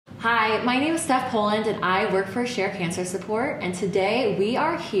Hi, my name is Steph and I work for Share Cancer Support, and today we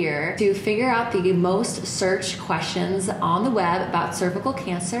are here to figure out the most searched questions on the web about cervical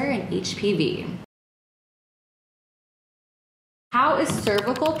cancer and HPV. How is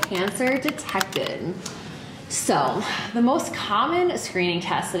cervical cancer detected? So, the most common screening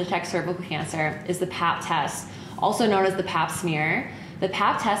test to detect cervical cancer is the Pap test, also known as the Pap smear. The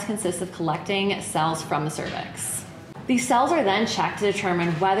Pap test consists of collecting cells from the cervix. These cells are then checked to determine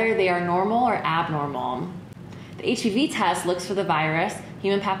whether they are normal or abnormal. The HPV test looks for the virus,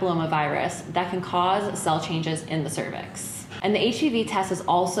 human papillomavirus, that can cause cell changes in the cervix. And the HPV test is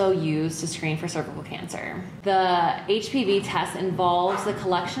also used to screen for cervical cancer. The HPV test involves the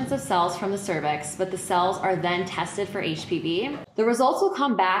collections of cells from the cervix, but the cells are then tested for HPV. The results will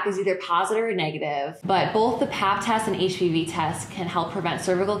come back as either positive or negative, but both the Pap test and HPV test can help prevent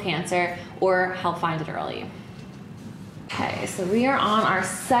cervical cancer or help find it early. Okay, so we are on our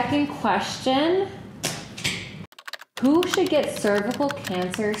second question. Who should get cervical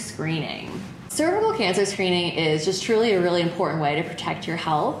cancer screening? Cervical cancer screening is just truly a really important way to protect your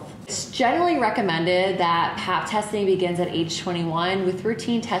health. It's generally recommended that Pap testing begins at age 21 with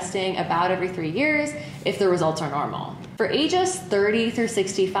routine testing about every 3 years if the results are normal. For ages 30 through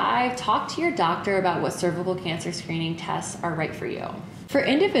 65, talk to your doctor about what cervical cancer screening tests are right for you. For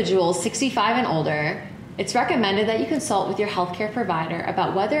individuals 65 and older, it's recommended that you consult with your healthcare provider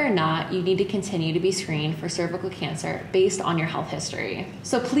about whether or not you need to continue to be screened for cervical cancer based on your health history.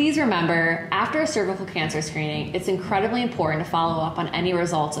 So please remember, after a cervical cancer screening, it's incredibly important to follow up on any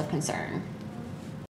results of concern.